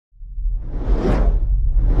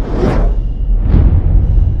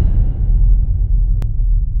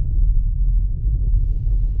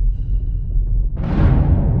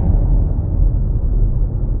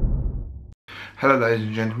Hello ladies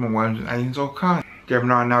and gentlemen, worms and aliens all kind. Deb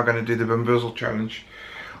and I are now going to do the bamboozle challenge.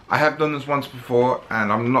 I have done this once before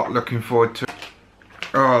and I'm not looking forward to it.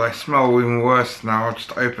 Oh, they smell even worse now. I'll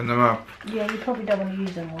just open them up. Yeah, you probably don't want to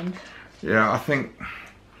use them ones. Yeah, I think...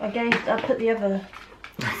 I put the other...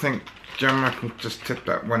 I think Gemma can just tip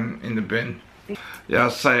that one in the bin. Yeah, I'll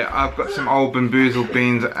say I've got some old bamboozle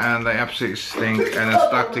beans and they absolutely stink and they're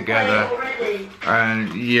stuck together.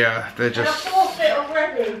 And yeah, they're just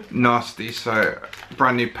nasty. So,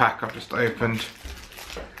 brand new pack I've just opened.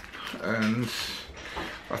 And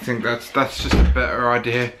I think that's just a better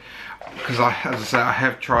idea. Because as I say, I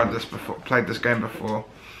have tried this before, played this game before.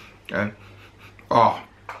 And, oh,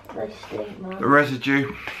 they stink, man. The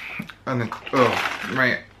residue. And then, oh,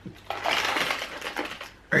 mate.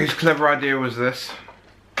 Whose clever idea was this?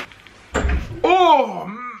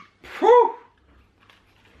 Oh! Whew.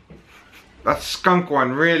 That skunk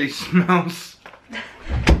one really smells.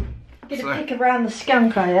 Gonna pick around the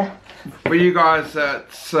skunk, are you? For you guys,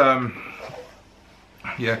 that's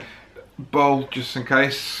yeah, bowl just in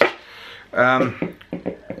case.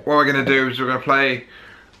 What we're gonna do is we're gonna play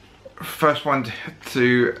first one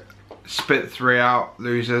to spit 3 out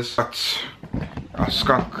losers. That's our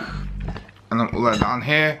skunk. And then we'll let that on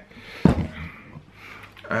here.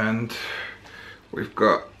 And we've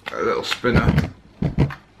got a little spinner.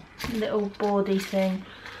 Little boardy thing.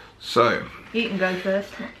 So. You can go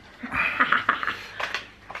first.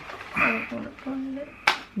 I don't want to find it.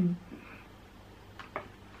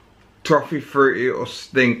 Toffee, fruity or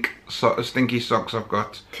stinky socks I've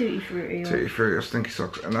got. Tutti fruity. Tutti fruity or stinky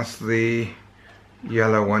socks. And that's the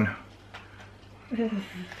yellow one.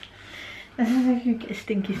 I don't think you get a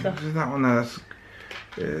stinky sock. Is it that one there?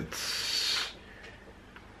 It's...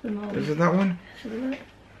 Is it that one?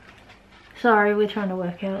 Sorry, we're trying to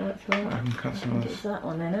work out what's that. I can cut some of this. It's that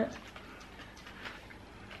one in it.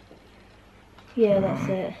 Yeah, that's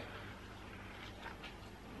it.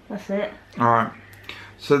 That's it. Alright.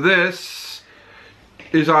 So this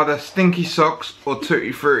is either stinky socks or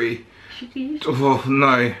tutti fruity. Oh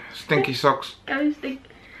no, stinky socks. Go stink.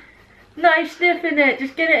 No, sniffing it.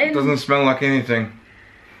 Just get it in. Doesn't smell like anything.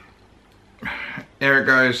 Here it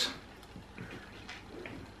goes.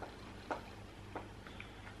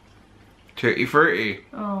 Tutti fruity.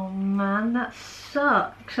 Oh man, that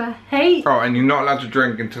sucks. I hate. Oh, and you're not allowed to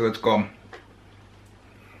drink until it's gone.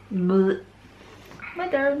 Blech. My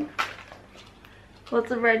turn. What's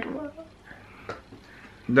the red one?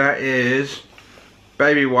 That is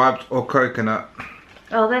baby wipes or coconut.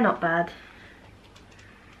 Oh, they're not bad.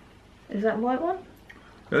 Is that white one?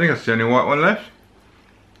 I think that's the only white one left.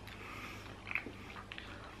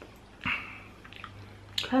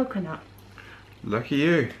 Coconut. Lucky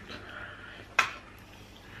you.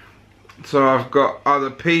 So I've got either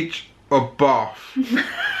peach or bath.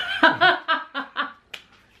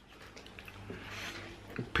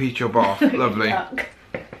 Peach or bath, lovely. Yuck.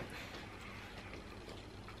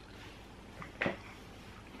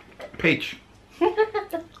 Peach. I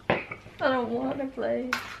don't want to play.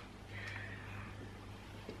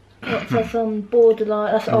 What's that on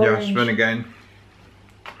borderline? That's orange. Yeah, spin again.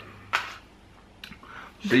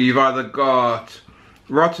 So you've either got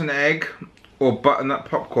rotten egg or butternut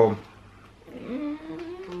popcorn.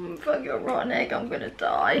 If I get rotten egg, I'm gonna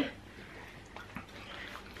die.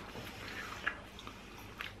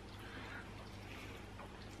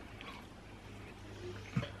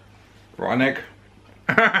 Rotten egg.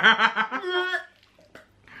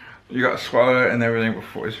 You got to swallow it and everything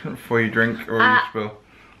before you drink or you spill.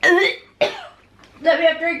 Let me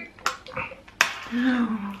have a drink.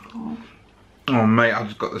 Oh mate, I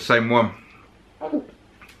just got the same one.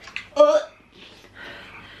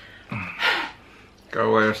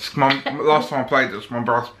 Go away. Last time I played this, my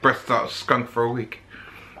breath started skunk for a week.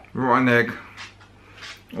 Rotten egg.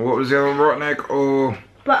 What was the other rotten egg? Or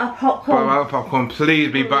butter popcorn. Butter popcorn.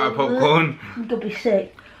 Please be butter popcorn. I'm gonna be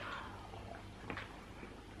sick.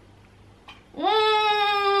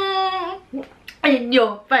 In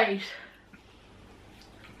your face.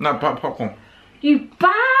 No, butter popcorn. You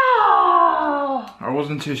bow! I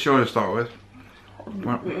wasn't too sure to start with. I don't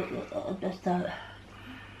want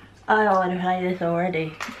to play this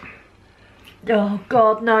already. Oh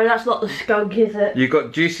god, no, that's not the skunk, is it? You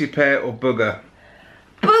got juicy pear or booger?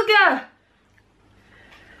 Booger!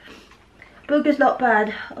 Booger's not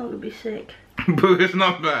bad. I'm gonna be sick. Booger's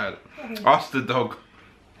not bad. Ask the dog.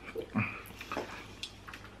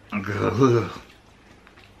 Booger.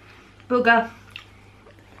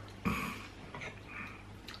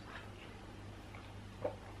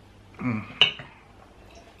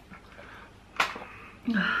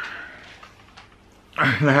 I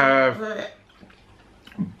have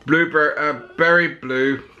berry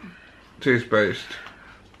blue toothpaste.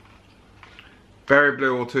 Berry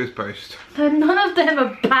blue or toothpaste. So none of them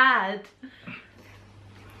are bad.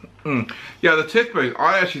 Yeah, the toothpaste,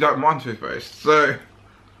 I actually don't mind toothpaste, so...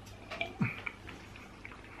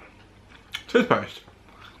 Toothpaste.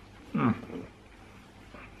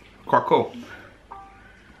 Quite cool.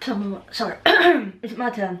 Sorry, is it my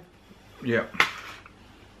turn? Yeah.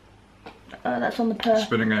 That's on the purr.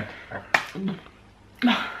 Spinning it.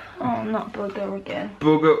 Oh, not booger again.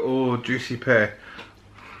 Booger or juicy pear?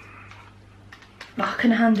 Oh, I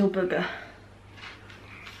can handle booger.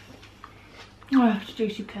 Oh, it's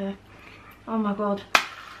juicy pear. Oh my god.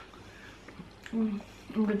 I'm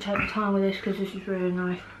going to take my time with this because this is really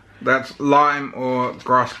nice. That's lime or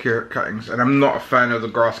grass cuttings, and I'm not a fan of the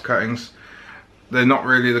grass cuttings. They're not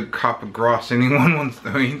really the cup of grass anyone wants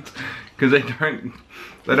to eat, because they don't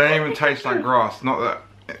even taste like grass. Not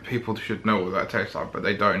that people should know what that tastes like, but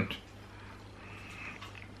they don't.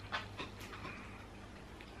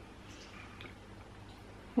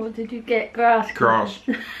 What did you get? Grass? Grass.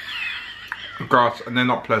 Grass, and they're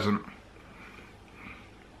not pleasant.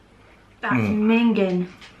 That's minging.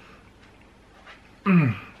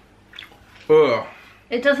 Ugh.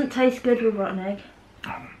 It doesn't taste good with rotten egg.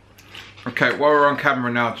 Okay, while we're on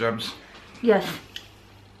camera now, Jebs. Yes.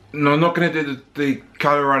 No, I'm not going to do the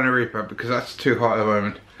Carolina Reaper because that's too hot at the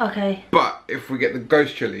moment. Okay. But if we get the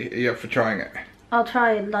ghost chili, are you up for trying it? I'll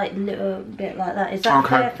try like a little bit like that. Is that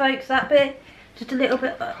fair, folks? That bit? Just a little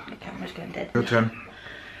bit. Oh, the camera's going dead. Your turn.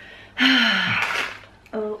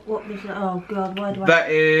 Oh, what was that? Oh god, why do I...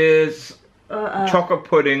 That is chocolate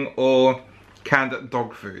pudding or canned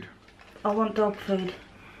dog food. I want dog food.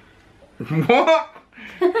 What?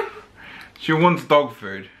 She wants dog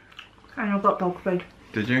food. And I've got dog food.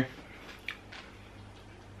 Did you?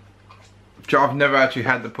 I've never actually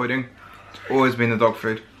had the pudding. It's always been the dog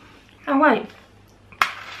food. Oh wait.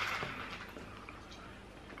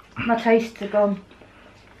 My tastes are gone.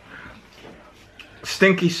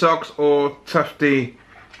 Stinky socks or tufty,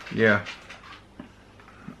 yeah.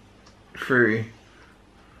 Fruity.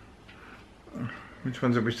 Which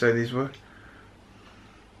ones did we say these were?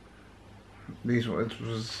 These ones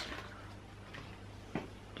was... I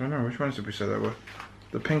don't know, which ones did we say they were?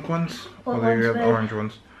 The pink ones? What or ones the were? orange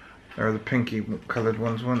ones? They were the pinky coloured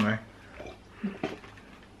ones, weren't they?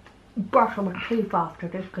 Brush my teeth after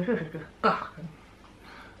this because this is disgusting.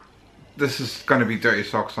 This is going to be dirty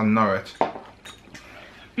socks, I know it.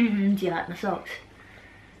 Do you like my socks?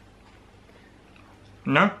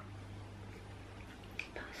 No?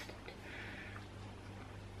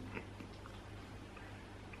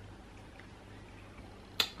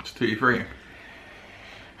 It's tutti free.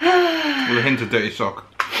 With a hint of dirty sock.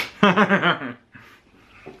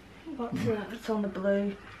 What's that? It's on the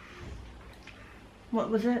blue. What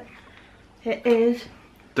was it? It is.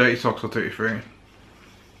 Dirty socks or tutti free.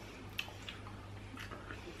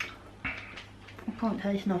 I can't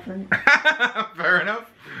taste nothing. Fair enough.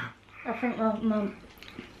 I think I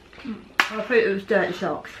thought it was dirty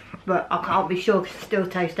socks, but I can't be sure because it still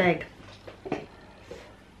tastes egg.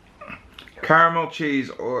 Caramel cheese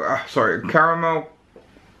or caramel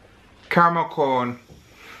corn.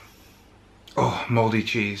 Oh, mouldy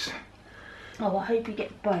cheese. Oh, I hope you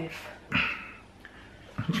get both.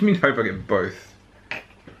 What do you mean hope I get both?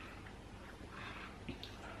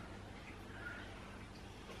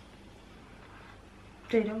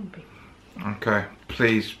 They don't be. Okay,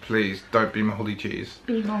 please, please don't be mouldy cheese.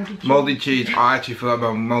 Be mouldy cheese. Mouldy cheese, I actually feel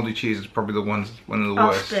like mouldy cheese is probably one of the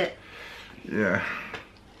worst. Spit. Yeah.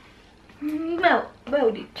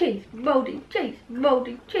 Mouldy cheese, mouldy cheese,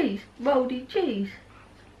 mouldy cheese, mouldy cheese.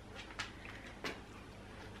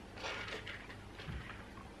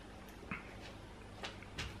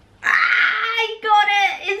 Ah, he got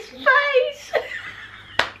it! His face!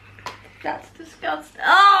 That's disgusting.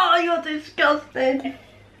 Oh, you're disgusting.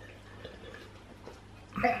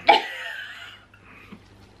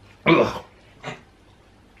 Ugh.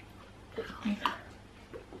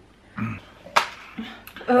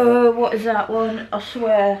 What is that one? I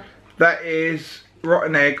swear. That is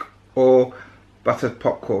rotten egg or buttered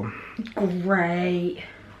popcorn. Great.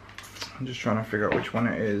 I'm just trying to figure out which one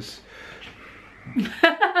it is. It's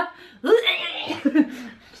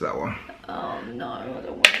that one. Oh no, I don't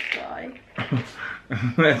want to die.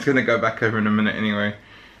 It's gonna go back over in a minute anyway.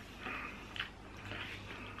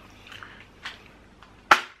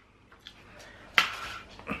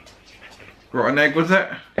 Rotten egg, was it?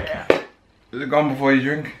 Yeah. Is it gone before you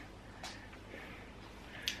drink?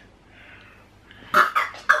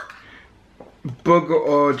 Booger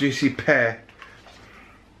or juicy pear?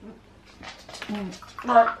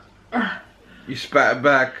 You spat it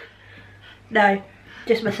back. No,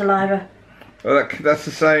 just my saliva. Well, that's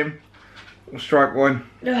the same. We'll strike one.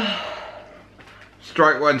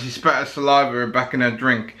 Strike one, she spat her saliva back in her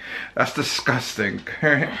drink. That's disgusting.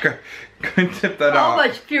 Go and tip that I out.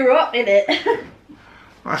 almost threw up in it.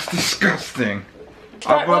 That's disgusting.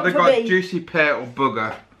 Strike I've one either for got me. juicy pear or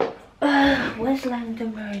booger. Where's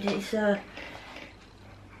Langdon Road? It's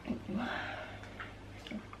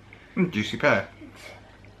Juicy pear.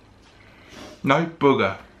 No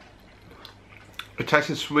booger. It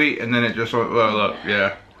tasted sweet and then it just went, well, look,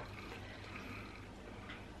 yeah.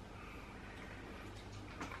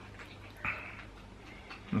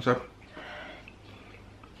 What's up?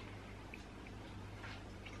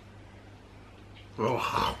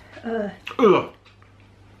 Ugh. Ugh.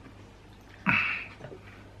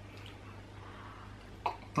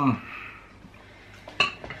 Mm.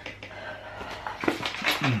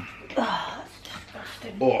 Oh, that's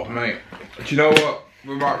disgusting. Oh, mate. Do you know what?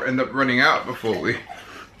 We might end up running out before we...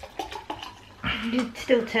 You'd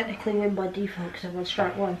still technically win by default because I'm on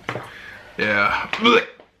strike one. Yeah.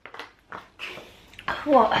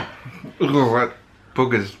 What? Ugh, that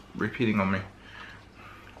booger's repeating on me.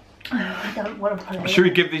 Oh, I don't want to play. Should we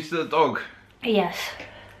give these to the dog? Yes.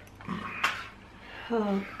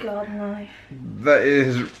 Oh God, no. That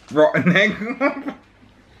is rotten egg.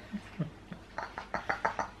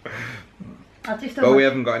 I just But we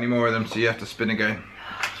haven't got any more of them, so you have to spin again.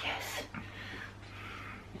 Oh, yes.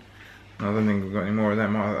 I don't think we've got any more of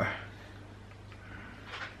them either.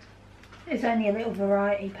 It's only a little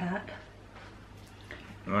variety pack.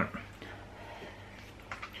 Right.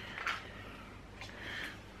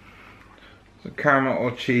 So caramel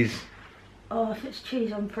or cheese? Oh, if it's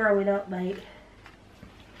cheese, I'm throwing up, mate.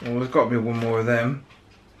 Well, there's got to be one more of them.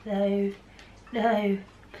 No, no,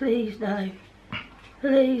 please no,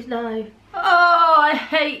 please no. Oh, I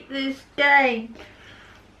hate this game.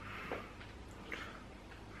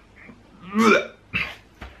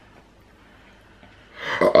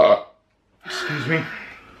 Excuse me.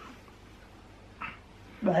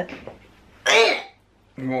 Right.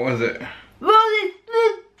 What was it? What is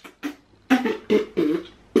this?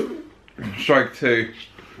 Strike two.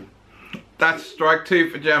 That's strike two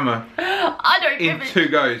for Gemma. I don't In give it. 2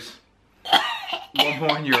 goes. One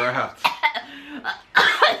more and you're out.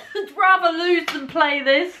 I'd rather lose than play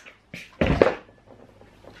this.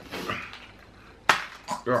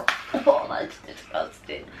 Oh, that's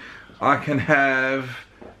disgusting. I can have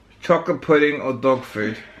chocolate pudding or dog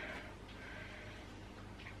food.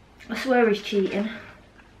 I swear he's cheating.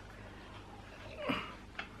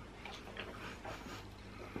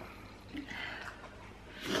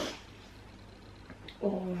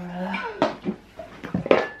 Or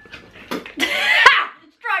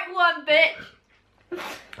strike one, bitch.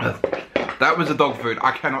 That was a dog food.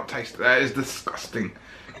 I cannot taste it. That is disgusting.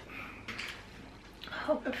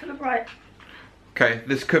 Oh, go for the right. Okay,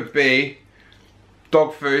 this could be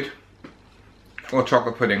dog food or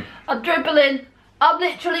chocolate pudding. I'm dribbling. I'm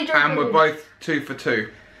literally dribbling. And we're both 2 for 2.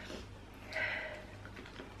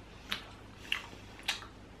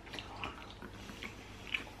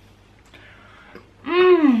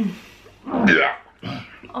 Mmm. Yeah.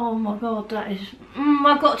 Oh my God, that is.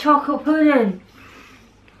 I've got chocolate pudding.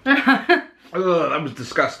 Ugh, that was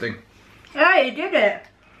disgusting. Hey, you did it.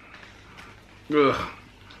 Ugh.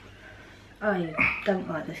 Oh, you don't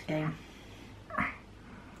like this game.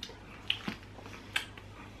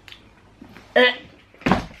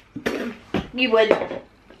 You win.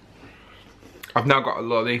 I've now got a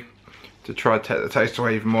lolly to try to take the taste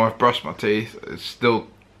away even more. I've brushed my teeth. It's still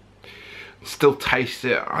taste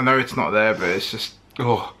it. I know it's not there, but it's just,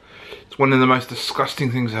 oh, it's one of the most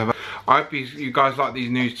disgusting things ever. I hope you guys like these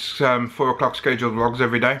new 4 o'clock scheduled vlogs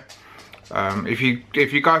every day. If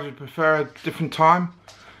you guys would prefer a different time,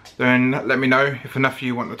 then let me know. If enough of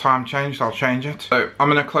you want the time changed, I'll change it. So I'm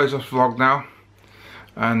gonna close this vlog now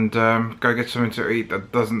and go get something to eat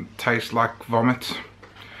that doesn't taste like vomit.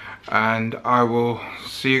 And I will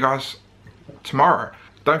see you guys tomorrow.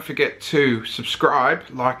 Don't forget to subscribe,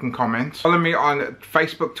 like and comment. Follow me on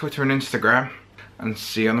Facebook, Twitter and Instagram. And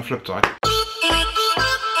see you on the flip side.